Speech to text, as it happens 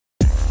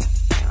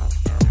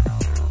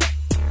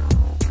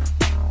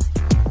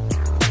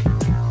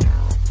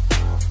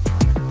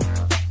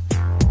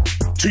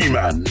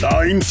T-Man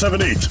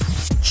 978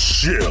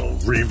 Chill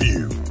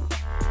Review.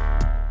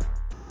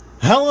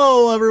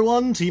 Hello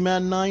everyone,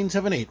 T-Man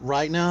 978.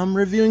 Right now I'm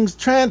reviewing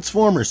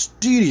Transformers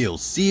Studio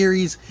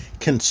Series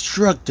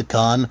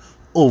Constructicon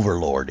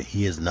Overlord.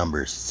 He is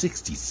number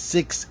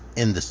 66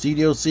 in the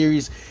Studio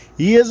Series.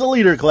 He is a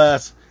leader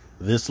class.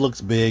 This looks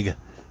big.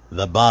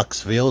 The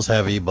box feels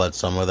heavy, but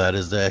some of that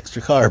is the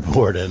extra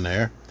cardboard in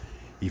there.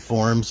 He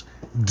forms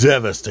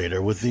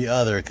Devastator with the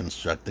other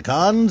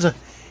Constructicons.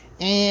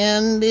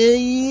 And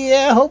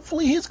yeah,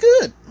 hopefully he's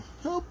good.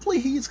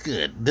 Hopefully he's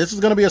good. This is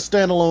going to be a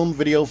standalone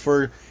video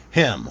for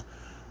him.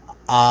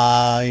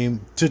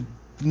 To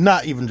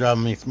not even drive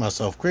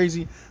myself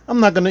crazy,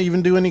 I'm not going to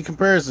even do any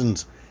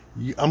comparisons.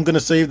 I'm going to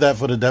save that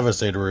for the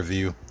Devastator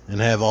review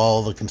and have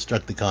all the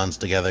Constructicons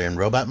together in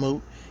robot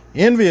mode,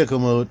 in vehicle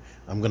mode.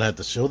 I'm going to have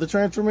to show the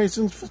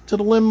transformations to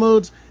the limb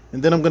modes,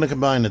 and then I'm going to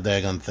combine the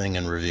daggone thing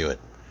and review it.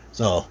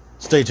 So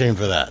stay tuned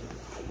for that.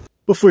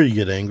 Before you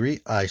get angry,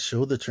 I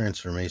show the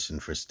transformation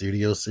for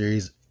Studio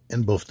Series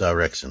in both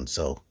directions,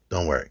 so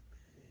don't worry.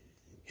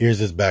 Here's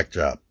his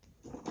backdrop.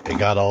 It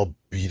got all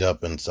beat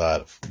up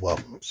inside, well,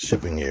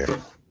 shipping here.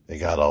 It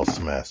got all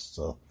smashed,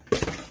 so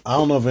I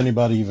don't know if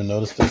anybody even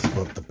noticed this,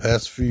 but the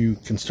past few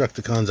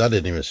Constructicons, I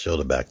didn't even show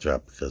the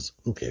backdrop because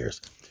who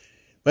cares?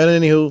 But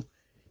anywho,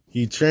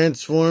 he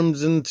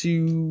transforms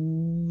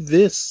into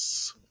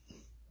this.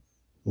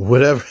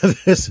 Whatever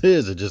this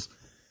is, it just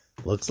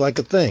looks like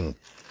a thing.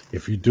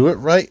 If you do it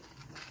right,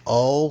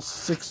 all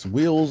 6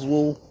 wheels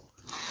will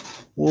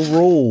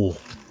roll.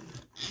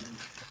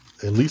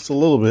 At least a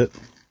little bit.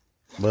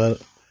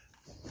 But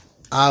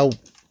I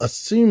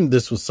assumed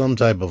this was some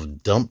type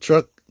of dump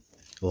truck.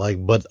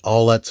 But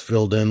all that's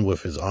filled in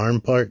with his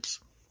arm parts.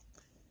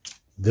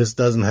 This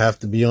doesn't have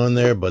to be on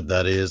there, but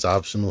that is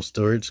optional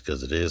storage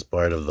because it is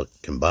part of the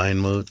combined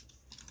mode.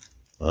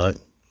 But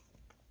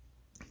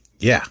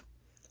yeah.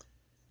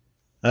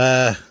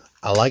 I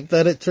like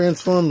that it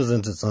transforms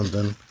into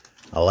something.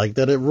 I like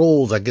that it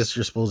rolls. I guess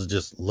you're supposed to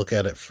just look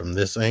at it from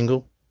this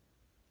angle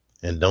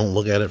and don't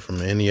look at it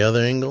from any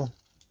other angle.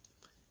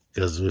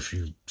 Because if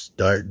you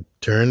start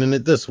turning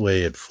it this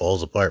way, it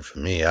falls apart for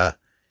me. I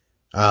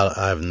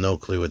have no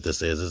clue what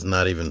this is. It's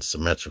not even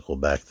symmetrical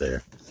back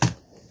there.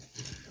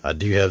 I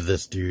do have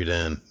this dude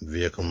in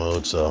vehicle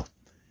mode, so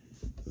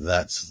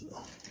that's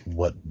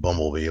what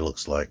Bumblebee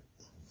looks like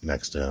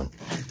next to him.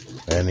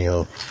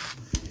 Anyhow,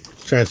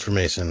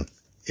 transformation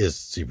is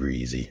super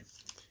easy.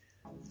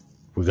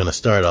 We're going to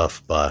start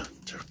off by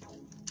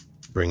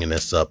bringing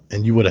this up,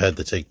 and you would have had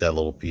to take that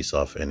little piece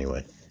off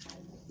anyway.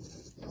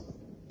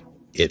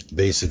 It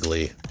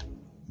basically,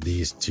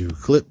 these 2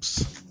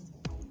 clips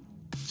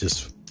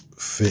just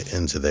fit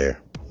into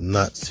there.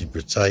 Not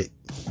super tight.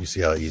 You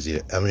see how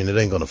easy I mean, it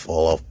ain't going to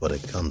fall off, but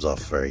it comes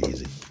off very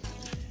easy.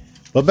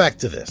 But back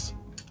to this.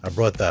 I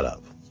brought that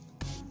up.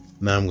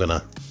 Now I'm going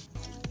to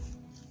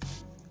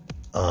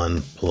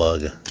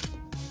unplug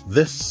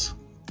this.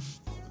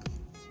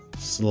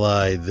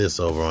 Slide this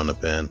over on the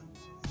pin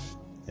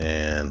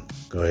and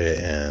go ahead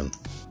and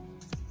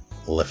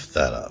lift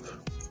that up.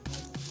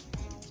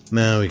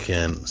 Now we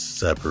can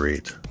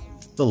separate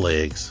the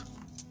legs.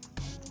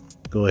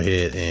 Go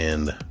ahead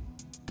and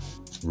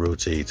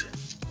rotate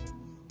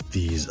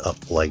these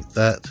up like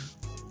that.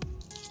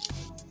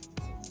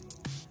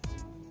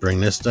 Bring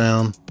this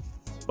down,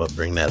 but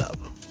bring that up.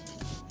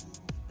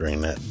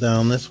 Bring that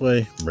down this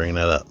way, bring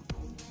that up.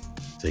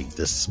 Take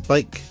this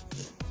spike,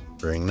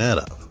 bring that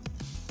up.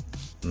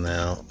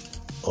 Now,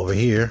 over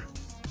here,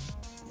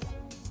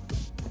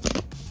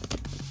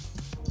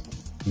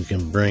 you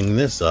can bring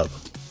this up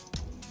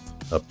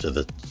to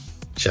the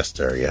chest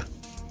area.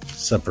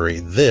 Separate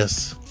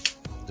this,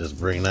 just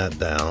bring that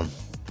down.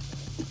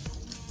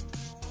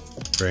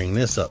 Bring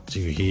this up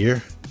to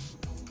here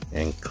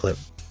and clip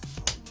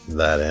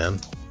that in.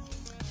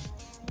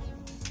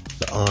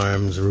 The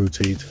arms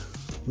rotate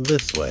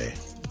this way.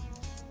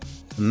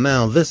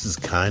 Now, this is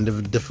kind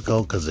of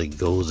difficult because it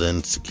goes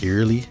in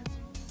securely.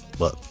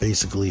 But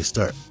basically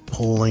start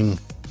pulling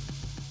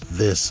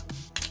this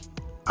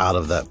out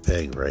of that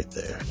peg right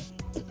there.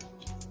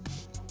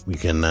 We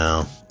can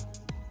now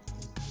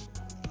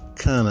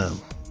kind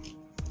of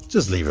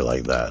just leave it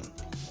like that.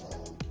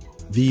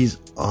 These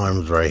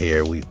arms right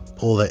here, we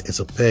pull that. It's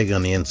a peg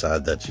on the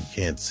inside that you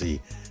can't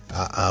see.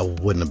 I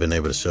wouldn't have been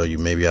able to show you.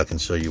 Maybe I can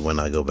show you when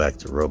I go back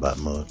to robot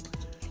mode.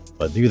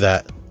 But do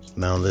that.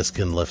 Now this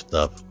can lift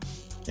up,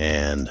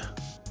 and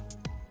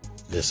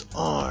this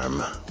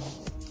arm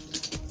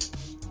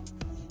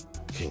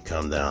can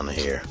come down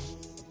here.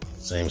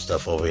 Same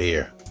stuff over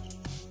here.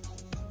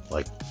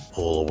 Like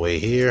pull away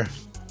here.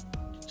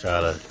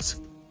 Try to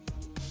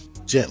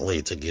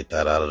gently to get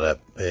that out of that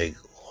big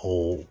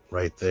hole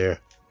right there.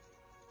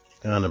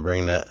 Kind of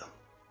bring that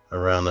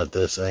around at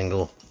this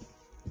angle.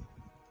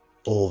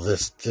 Pull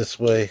this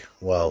way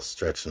while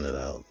stretching it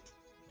out.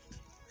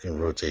 You can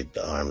rotate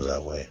the arms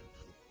that way.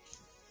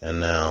 And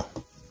now,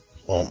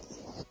 boom.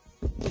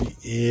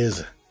 He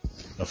is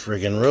a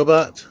friggin'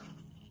 robot.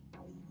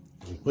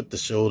 You put the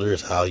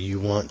shoulders how you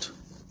want.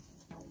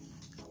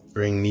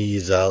 Bring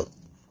these out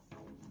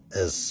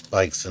as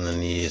spikes in the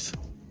knees.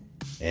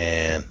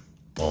 And,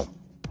 well,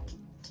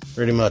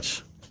 pretty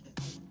much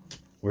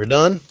we're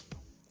done.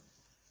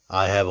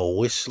 I have a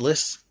wish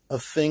list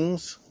of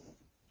things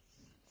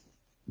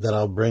that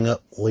I'll bring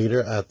up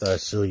later after I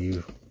show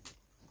you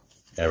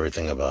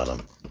everything about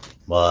them.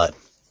 But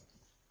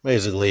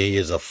basically, he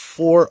is a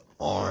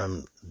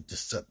 4-armed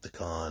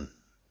Decepticon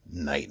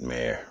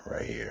nightmare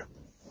right here.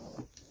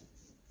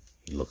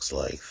 He looks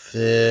like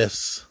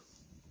this.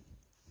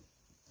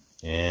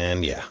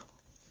 And yeah.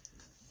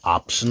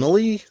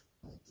 Optionally,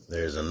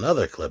 there's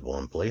another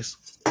clip-on place.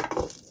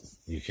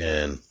 You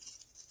can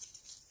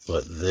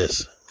put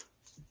this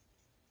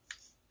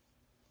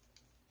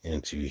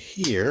into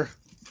here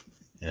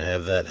and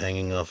have that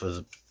hanging off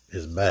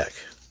his back.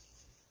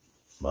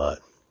 But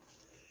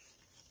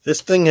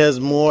this thing has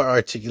more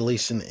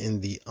articulation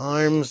in the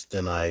arms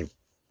than I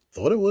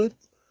thought it would.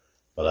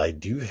 But I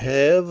do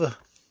have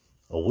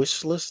a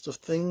wish list of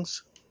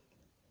things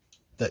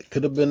that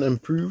could have been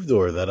improved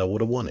or that I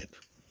would have wanted.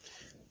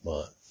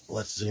 But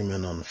let's zoom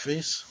in on the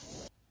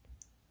face.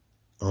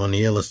 On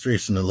the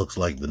illustration, it looks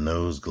like the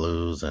nose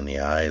glows and the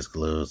eyes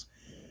glows.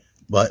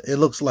 But it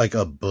looks like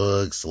a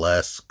bug /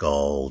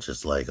 skull,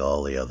 just like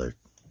all the other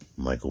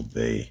Michael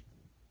Bay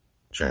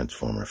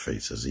Transformer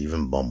faces,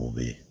 even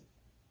Bumblebee.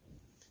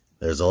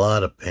 There's a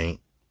lot of paint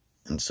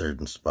in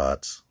certain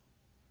spots,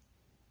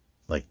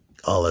 like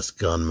all this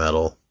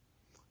gunmetal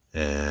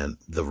and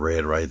the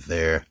red right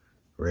there,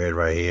 red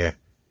right here,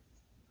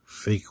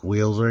 fake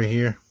wheels right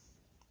here.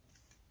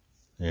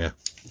 Yeah,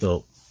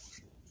 so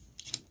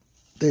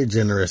they're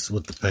generous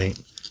with the paint.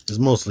 It's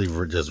mostly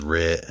just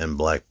red and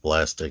black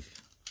plastic.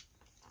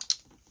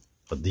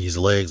 But these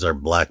legs are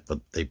black, but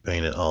they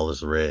painted all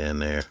this red in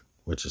there,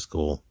 which is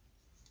cool.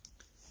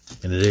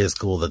 And it is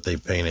cool that they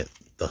painted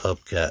the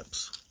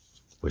hubcaps,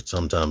 which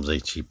sometimes they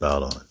cheap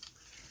out on.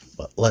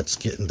 But let's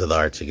get into the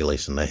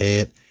articulation. The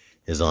head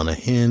is on a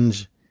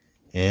hinge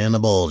and a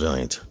ball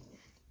joint.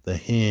 The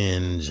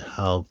hinge,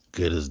 how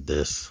good is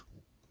this?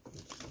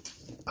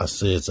 I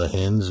say it's a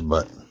hinge,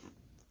 but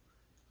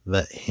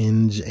that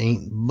hinge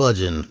ain't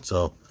budging.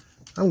 So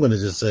I'm going to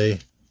just say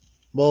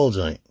ball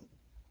joint.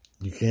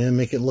 You can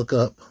make it look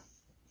up.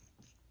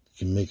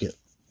 You can make it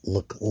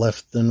look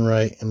left and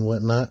right and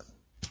whatnot.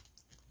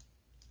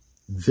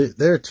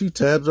 There are 2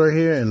 tabs right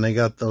here, and they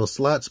got those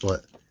slots,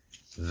 but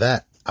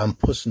that I'm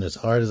pushing as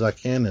hard as I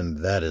can,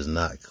 and that is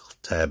not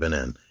tabbing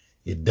in.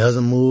 It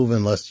doesn't move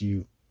unless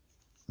you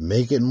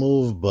make it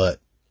move, but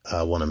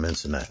I want to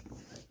mention that.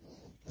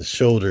 The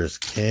shoulders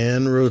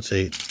can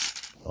rotate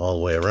all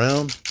the way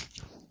around.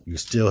 You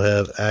still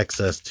have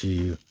access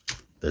to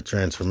the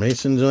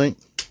transformation joint.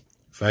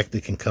 In fact,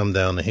 it can come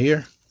down to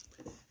here.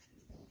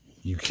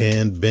 You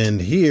can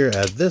bend here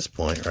at this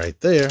point right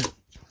there.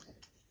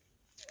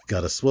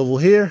 Got a swivel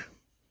here,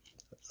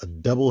 a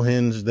double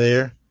hinge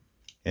there,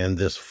 and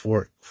this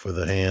fork for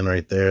the hand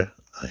right there.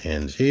 A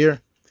hinge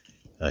here,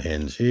 a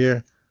hinge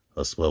here,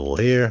 a swivel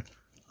here,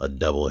 a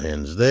double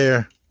hinge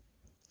there.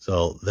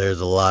 So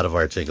there's a lot of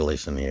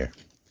articulation here.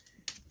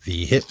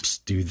 The hips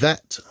do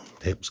that.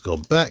 The hips go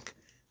back.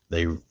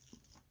 They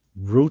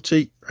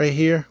rotate right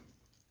here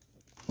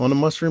on the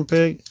mushroom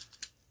pig.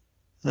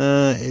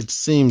 It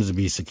seems to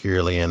be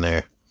securely in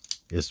there.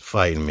 It's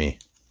fighting me.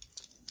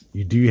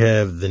 You do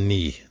have the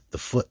knee. The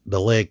foot, the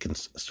leg can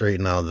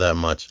straighten out that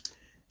much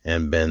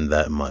and bend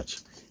that much.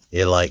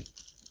 It like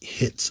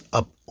hits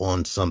up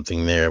on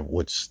something there,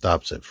 which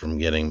stops it from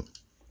getting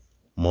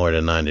more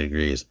than 90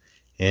 degrees.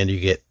 And you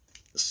get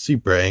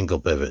super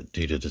ankle pivot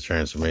due to the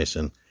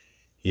transformation.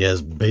 He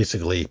has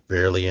basically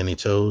barely any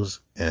toes.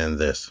 And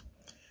this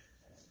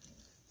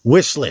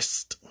wish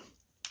list.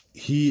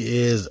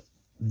 He is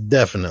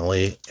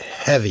definitely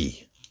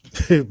heavy,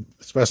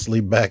 especially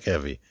back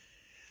heavy.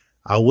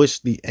 I wish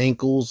the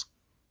ankles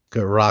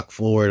could rock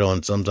forward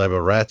on some type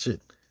of ratchet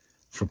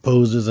for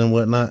poses and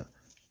whatnot.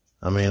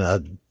 I mean,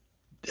 I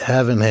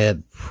haven't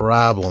had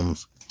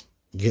problems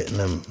getting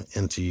them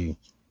into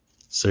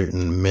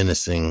certain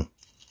menacing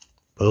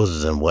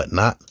poses and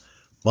whatnot.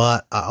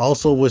 But I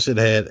also wish it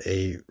had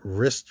a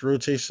wrist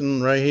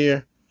rotation right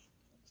here.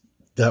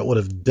 That would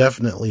have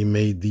definitely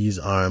made these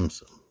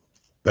arms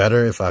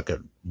better if I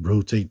could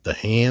rotate the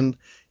hand.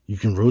 You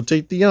can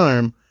rotate the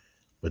arm,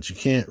 but you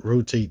can't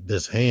rotate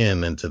this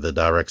hand into the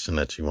direction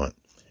that you want.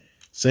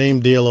 Same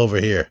deal over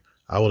here.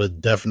 I would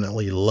have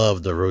definitely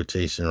loved the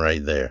rotation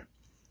right there.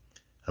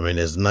 I mean,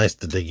 it's nice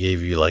that they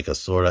gave you like a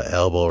sort of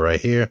elbow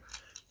right here.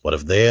 But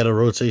if they had a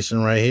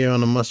rotation right here on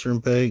the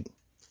mushroom pig,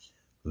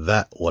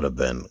 that would have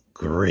been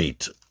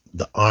great.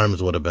 The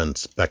arms would have been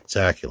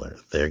spectacular.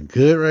 They're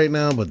good right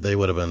now, but they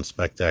would have been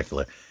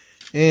spectacular.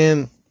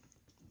 And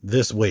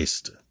this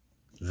waist.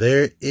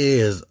 There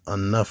is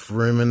enough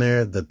room in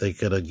there that they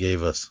could have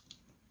gave us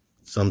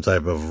some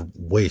type of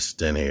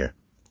waist in here.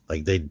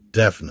 Like, they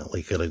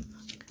definitely could have,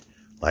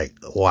 like,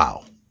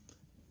 wow.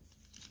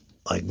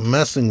 Like,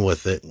 messing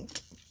with it,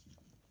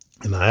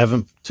 and I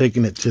haven't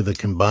taken it to the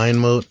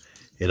combined mode.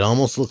 It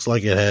almost looks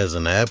like it has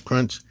an ab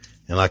crunch,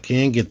 and I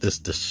can get this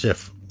to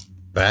shift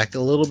back a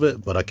little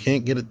bit, but I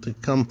can't get it to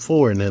come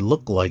forward, and it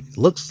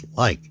looks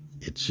like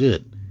it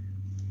should.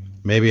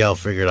 Maybe I'll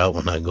figure it out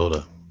when I go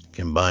to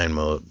combine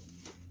mode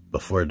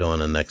before doing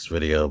the next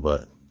video,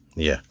 but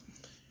yeah.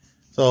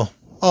 So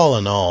all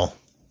in all,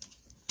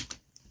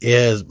 it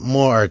has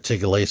more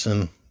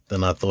articulation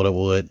than I thought it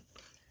would.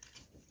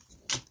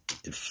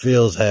 It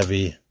feels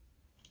heavy,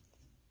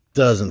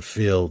 doesn't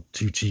feel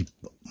too cheap.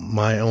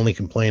 My only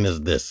complaint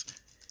is this: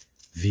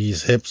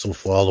 these hips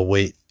with all the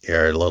weight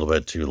are a little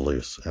bit too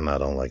loose, and I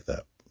don't like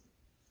that.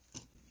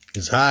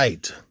 His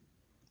height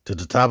to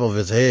the top of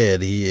his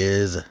head, he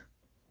is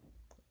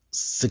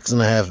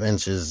 6.5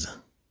 inches,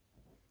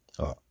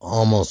 or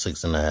almost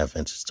 6.5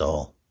 inches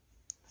tall.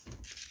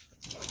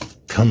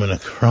 Coming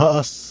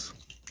across,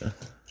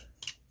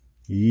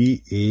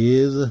 he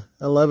is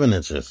 11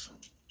 inches.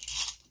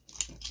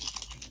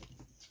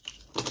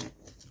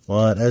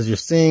 But as you're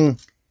seeing,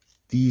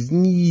 these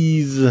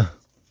knees,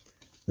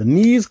 the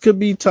knees could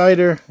be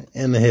tighter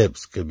and the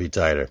hips could be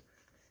tighter.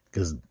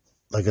 Because,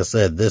 like I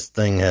said, this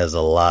thing has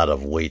a lot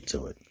of weight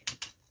to it.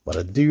 But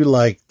I do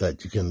like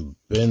that you can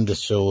bend the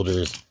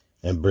shoulders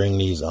and bring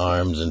these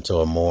arms into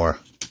a more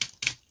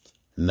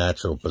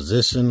natural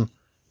position.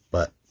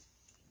 But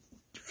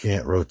you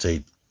can't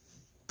rotate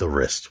the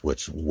wrist,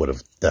 which would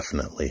have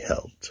definitely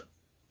helped.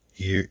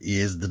 Here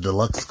is the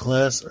deluxe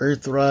class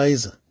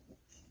Earthrise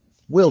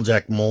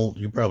Wheeljack mold.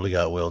 You probably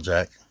got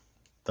Wheeljack.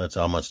 That's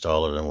how much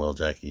taller than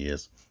Wheeljack he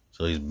is.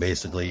 So he's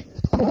basically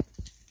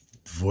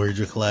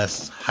Voyager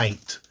class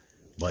height,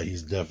 but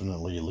he's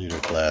definitely leader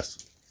class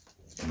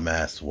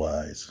mass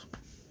wise.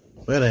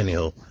 But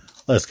anyhow,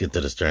 let's get to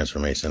this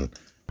transformation.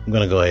 I'm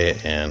gonna go ahead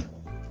and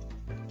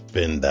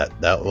bend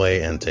that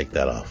way and take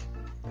that off.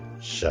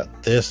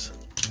 Shut this,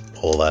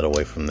 pull that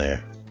away from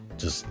there.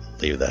 Just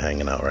leave that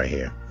hanging out right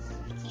here.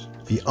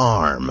 The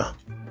arm,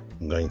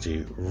 I'm going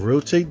to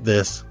rotate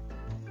this,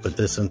 put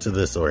this into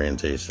this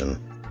orientation.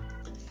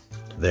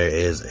 There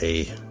is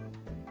a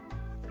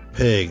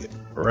peg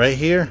right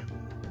here.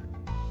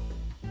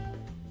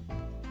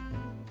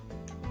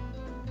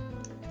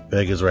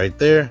 Peg is right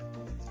there.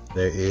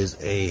 There is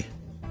a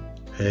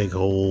peg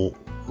hole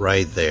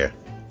right there.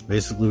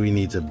 Basically, we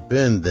need to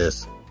bend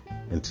this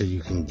until you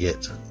can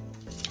get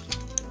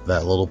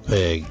that little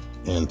peg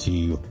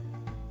into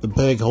the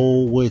peg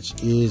hole, which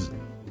is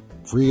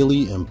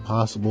really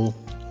impossible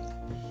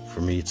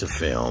for me to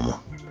film.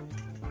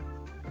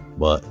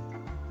 But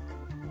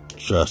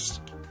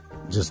just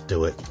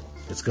do it.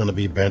 It's going to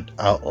be bent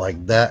out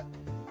like that.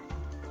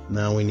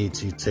 Now we need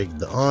to take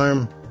the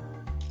arm,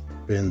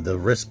 bend the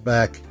wrist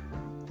back,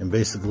 and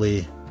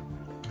basically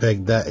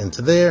peg that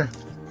into there.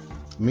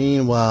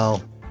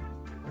 Meanwhile,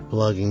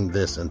 plugging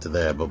this into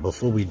there. But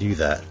before we do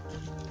that,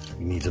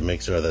 we need to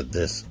make sure that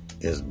this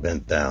is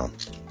bent down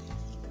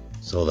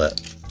so that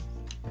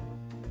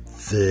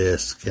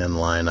this can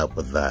line up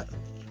with that.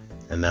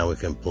 And now we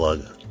can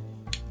plug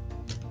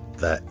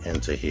that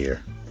into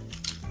here.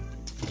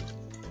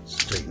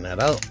 Straighten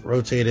that out,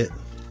 rotate it.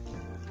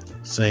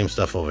 Same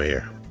stuff over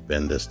here.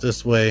 Bend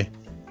this way.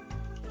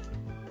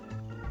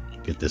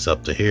 Get this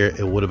up to here.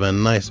 It would have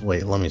been nice.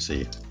 Wait, let me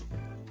see.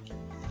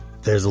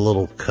 There's a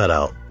little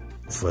cutout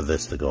for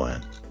this to go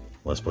in.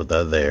 Let's put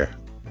that there.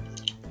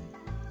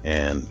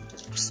 And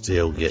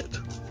still get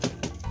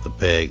the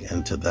peg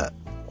into that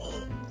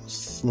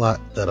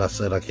slot that I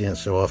said I can't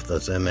show off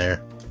that's in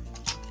there.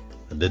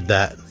 I did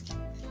that.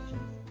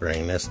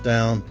 Bring this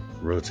down.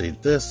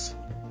 Rotate this.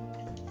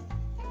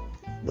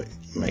 Wait,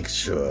 make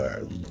sure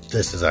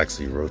this is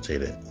actually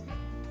rotated.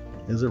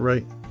 Is it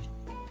right?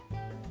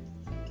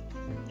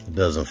 It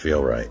doesn't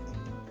feel right.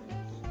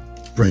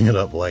 Bring it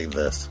up like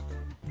this.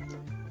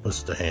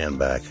 Push the hand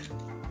back.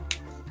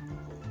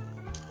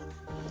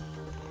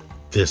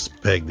 This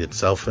pegged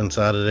itself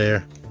inside of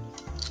there.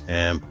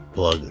 And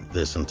plug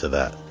this into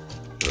that.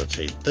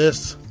 Rotate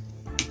this.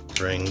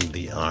 Bring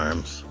the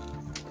arms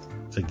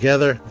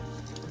together.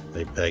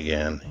 They peg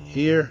in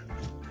here.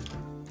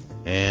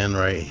 And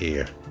right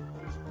here.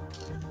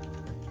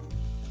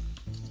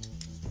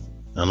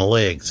 On the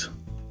legs.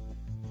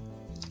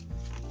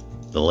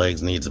 The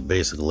legs needs to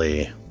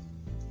basically,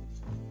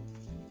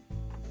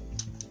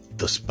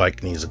 the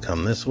spike needs to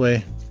come this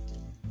way.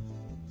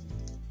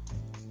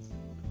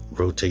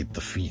 Rotate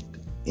the feet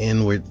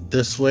inward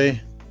this way.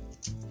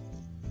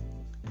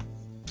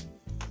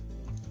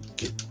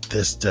 Get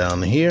this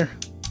down here.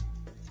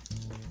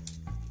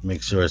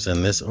 Make sure it's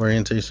in this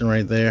orientation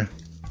right there.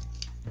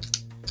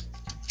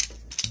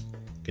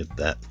 Get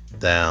that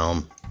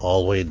down,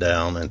 all the way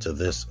down into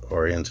this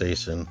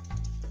orientation.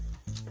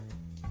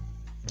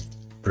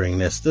 Bring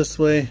this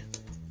way,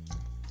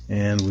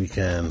 and we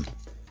can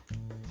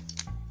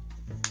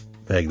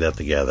peg that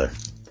together.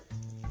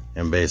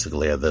 And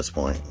basically at this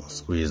point,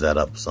 squeeze that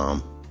up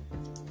some.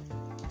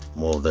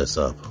 Move this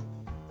up,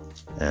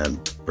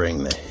 and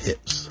bring the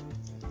hips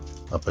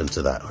up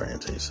into that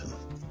orientation.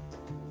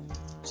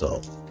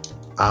 So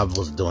I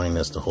was doing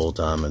this the whole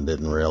time and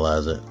didn't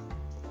realize it,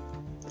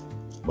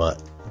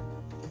 but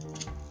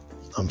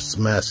I'm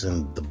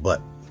smashing the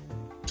butt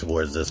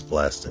towards this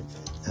plastic.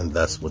 And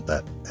that's what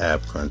that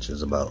ab crunch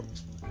is about.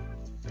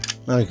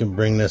 Now you can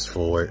bring this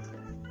forward,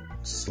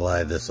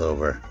 slide this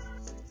over,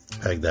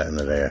 peg that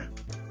into there,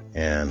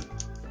 and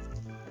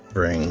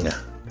bring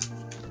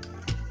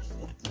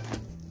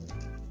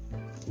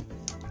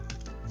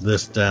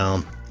this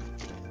down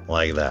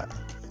like that.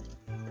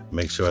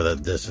 Make sure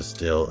that this is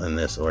still in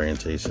this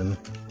orientation.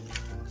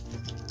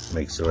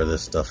 Make sure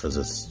this stuff is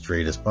as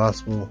straight as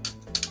possible,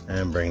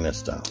 and bring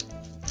this down.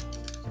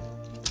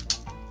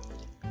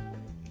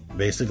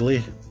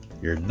 Basically,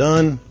 you're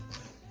done.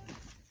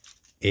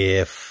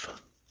 If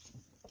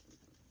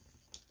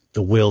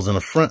the wheels in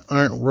the front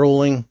aren't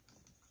rolling,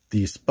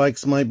 these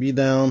spikes might be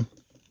down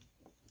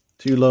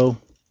too low,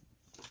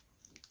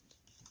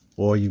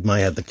 or you might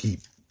have to keep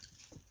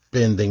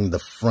bending the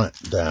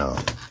front down.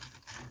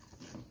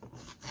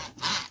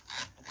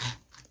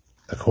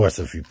 Of course,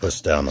 if you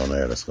push down on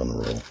there, that's going to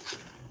roll.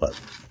 But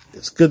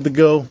it's good to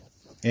go.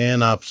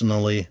 And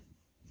optionally,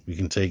 we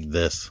can take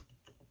this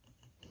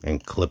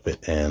and clip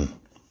it in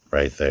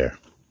right there.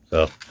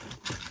 So,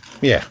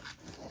 yeah.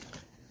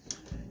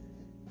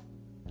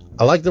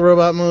 I like the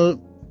robot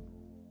mode.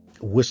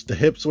 Wish the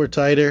hips were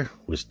tighter.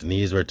 Wish the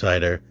knees were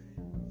tighter.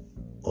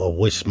 Or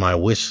wish my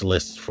wish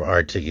list for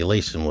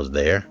articulation was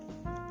there.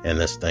 And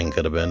this thing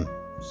could have been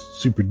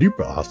super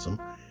duper awesome.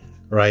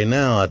 Right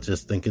now, I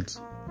just think it's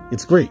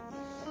great.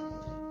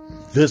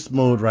 This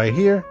mode right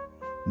here,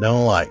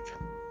 don't like.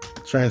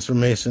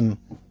 Transformation,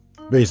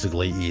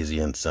 basically easy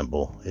and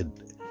simple.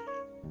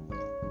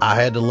 I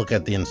had to look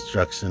at the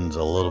instructions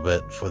a little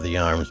bit for the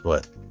arms,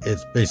 but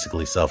it's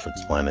basically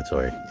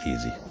self-explanatory,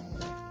 easy.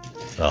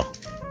 So,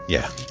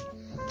 yeah.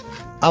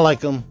 I like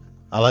them.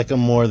 I like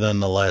them more than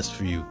the last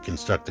few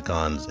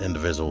Constructicons,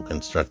 individual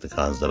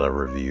Constructicons that I've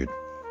reviewed.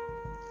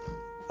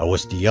 I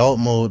wish the alt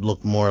mode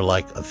looked more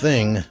like a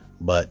thing,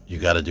 but you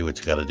gotta do what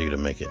you gotta do to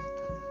make it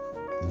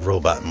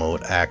robot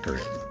mode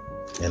accurate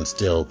and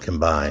still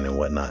combine and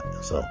whatnot.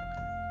 So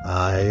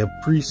I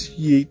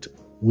appreciate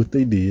what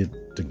they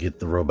did to get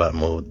the robot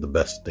mode the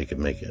best they could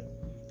make it.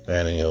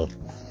 And anyway,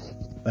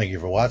 thank you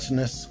for watching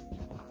this.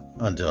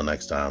 Until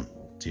next time,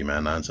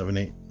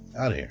 T-Man978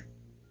 out of here.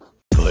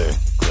 Click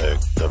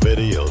the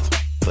videos.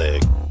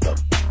 Click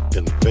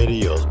the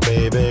videos,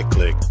 baby.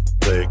 Click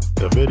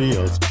the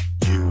videos.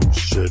 You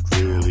should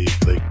really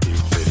click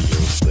these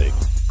videos.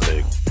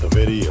 Click the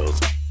videos.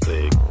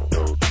 Click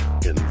those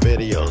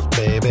videos,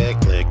 baby.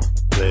 Click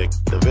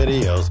the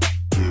videos.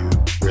 You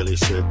really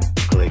should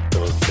click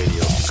those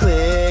videos.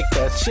 Click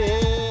that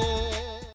shit.